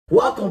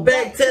Welcome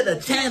back to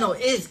the channel.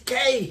 It's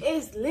Kay.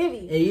 It's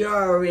Livy. And you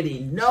already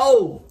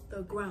know.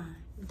 The grind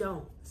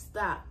don't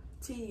stop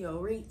till you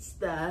reach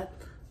the...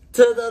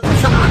 To the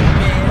top,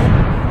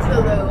 man. To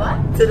the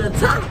what? To the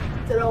top.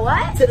 To the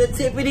what? To the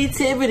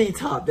tippity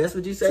top. That's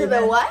what you say, To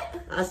man? the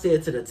what? I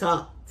said to the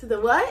top. To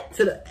the what?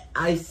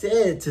 I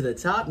said to the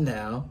top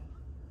now.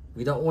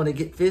 We don't want to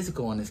get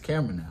physical on this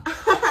camera now.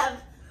 To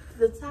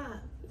the top.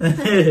 All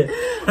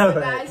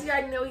right. Guys, you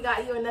already know we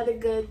got you another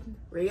good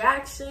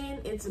reaction.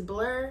 It's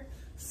Blur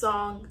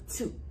Song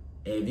 2.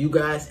 If you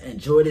guys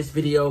enjoy this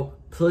video,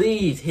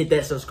 please hit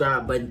that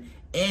subscribe button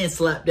and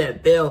slap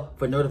that bell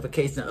for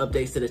notification and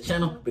updates to the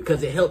channel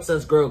because it helps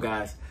us grow,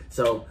 guys.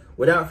 So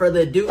without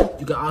further ado,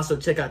 you can also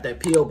check out that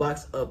P.O.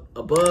 box up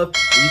above.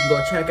 And you can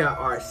go check out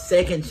our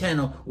second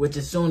channel, which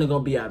is soon going to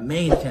be our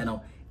main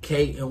channel,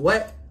 Kay and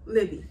what?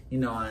 Livy. You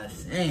know what I'm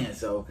saying?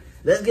 So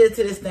let's get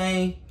to this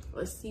thing.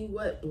 Let's see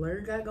what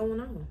Blur got going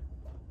on.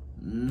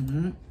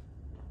 Mm-hmm.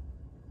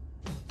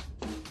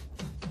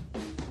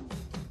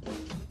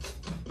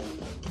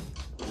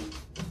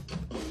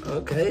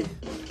 Okay.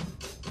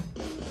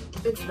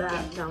 It's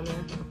that down there.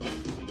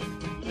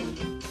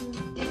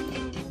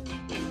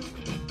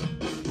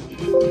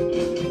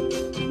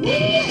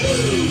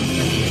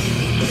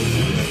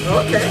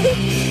 Okay.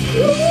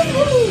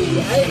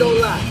 Woo-hoo. I ain't gonna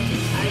lie.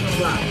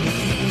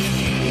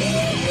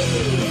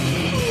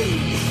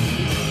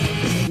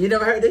 You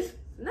never heard this?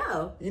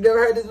 No. You never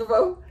heard this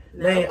before?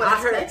 No, Man,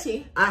 but it's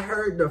catchy. I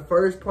heard the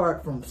first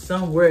part from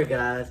somewhere,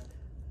 guys.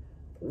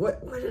 Where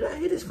did I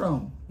hear this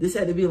from? This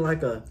had to be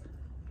like a,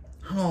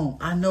 hold on,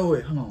 I know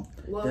it, hold on.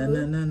 What?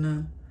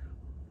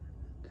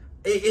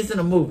 It's in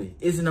a movie.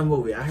 It's in a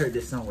movie. I heard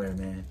this somewhere,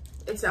 man.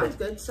 It sounds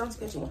good. It sounds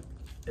catchy.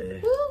 Yeah.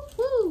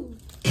 Woo-hoo.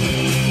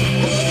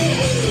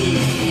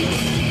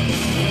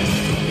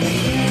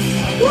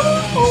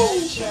 Woo-hoo.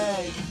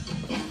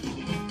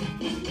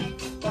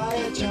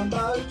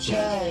 Jumbo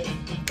check.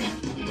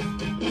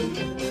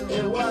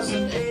 It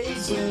wasn't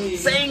easy.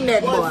 Sing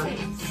that, boy.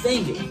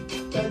 Sing it.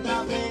 But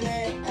nothing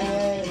it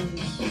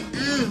ends.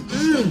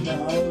 Come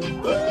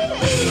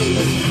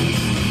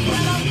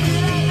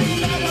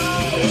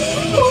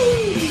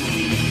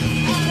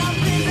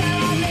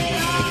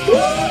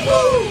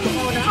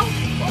on now.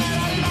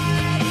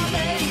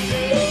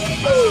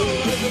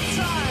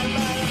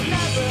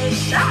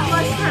 That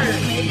was her.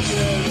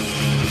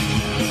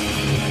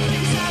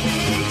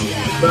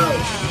 Bro,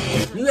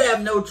 you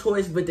have no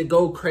choice but to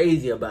go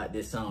crazy about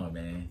this song,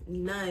 man.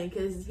 None,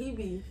 because he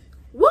be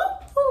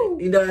woo-hoo.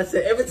 You know what I'm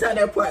saying? Every time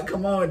that part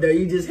come on, though,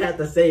 you just have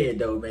to say it,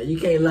 though, man. You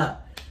can't lie.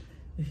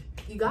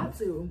 You got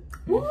to.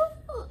 Woo.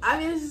 I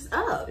mean, it's just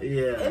up.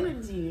 Yeah.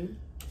 Energy.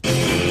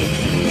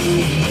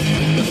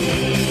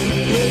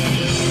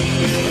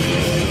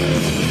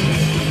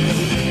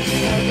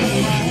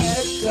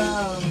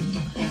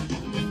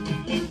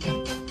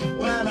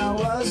 When I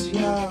was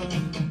young,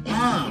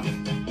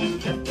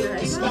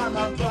 it's not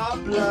my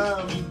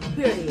problem.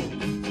 Period.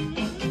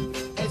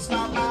 It's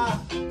not my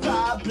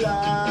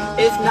problem.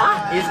 It's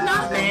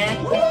not, man.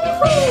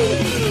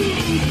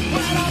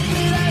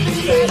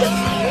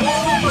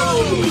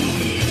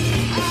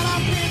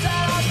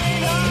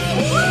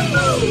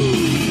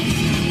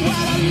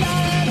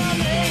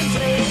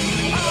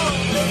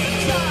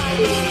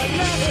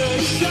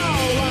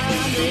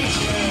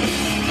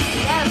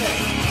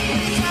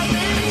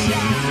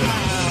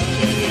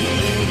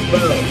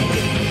 Bro,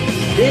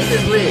 this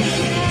is lit.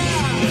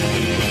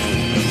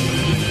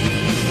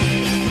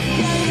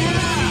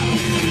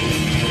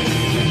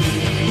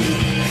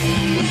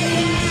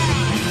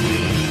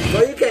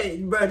 Bro, you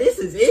can't, bro, this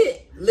is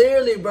it.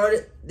 Literally, bro,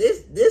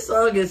 this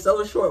song is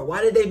so short.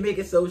 Why did they make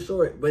it so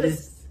short? But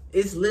it's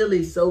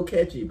literally so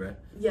catchy, bro.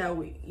 Yeah,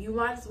 you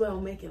might as well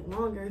make it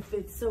longer if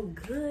it's so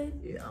good.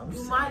 Yeah,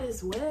 you might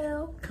as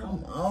well.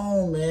 Come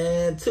on,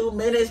 man. 2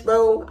 minutes,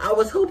 bro. I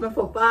was hoping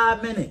for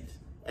 5 minutes.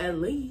 At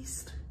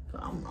least.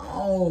 Come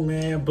on,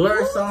 man.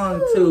 Blur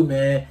Song 2,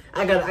 man.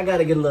 I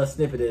gotta get a little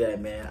snippet of that,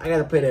 man. I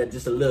gotta play that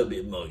just a little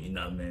bit more, you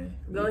know, man.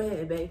 Go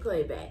ahead, babe.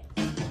 Play it back.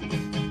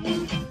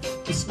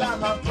 It's not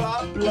my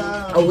problem.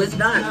 Oh, it's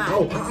not.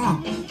 Oh,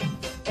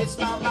 It's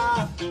not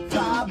my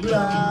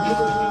problem.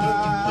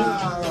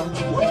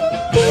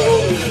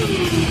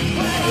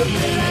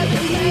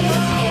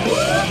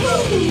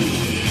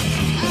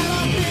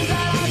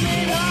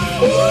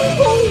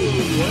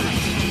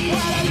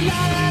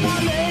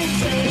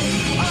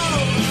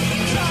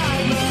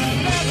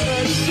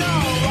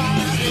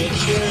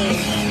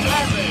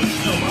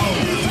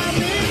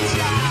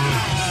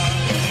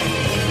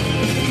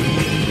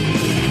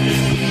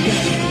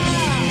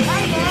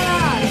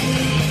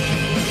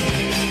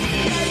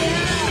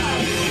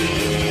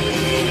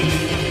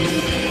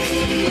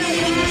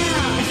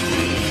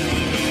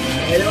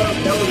 Hey,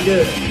 that was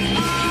good.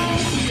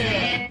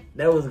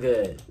 That was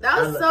good.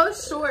 That was so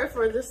short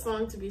for this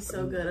song to be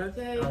so good,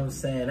 okay? I'm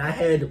saying, I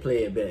had to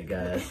play it back,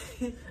 guys.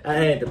 I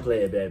had to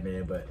play it back,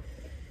 man. But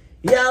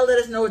y'all let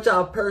us know what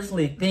y'all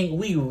personally think.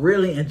 We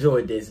really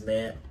enjoyed this,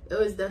 man. It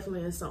was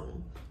definitely a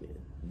song.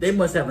 They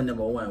must have a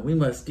number 1. We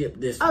must skip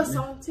this Oh, one.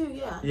 song 2,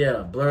 yeah.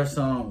 Yeah, Blur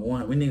song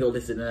 1. We need to go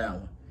listen to that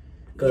one.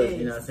 Because, Yes.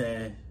 you know what I'm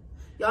saying?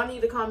 Y'all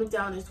need to comment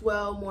down as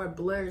well more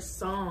Blur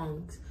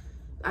songs.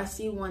 I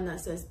see one that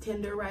says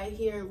Tender right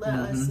here. Let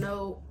us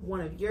know one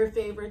of your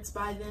favorites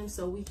by them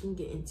so we can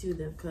get into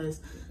them,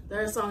 because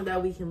they're a song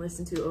that we can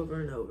listen to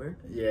over and over.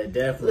 Yeah,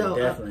 definitely,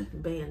 definitely. A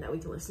band that we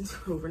can listen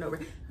to over and over.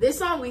 This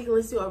song we can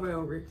listen to over and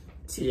over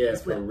too. Yeah,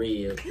 as well. for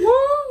real.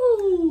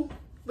 Woo!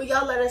 But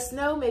y'all let us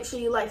know. Make sure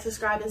you like,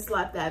 subscribe, and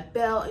slap that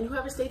bell. And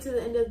whoever stayed to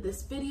the end of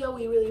this video,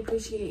 we really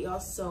appreciate y'all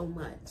so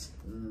much.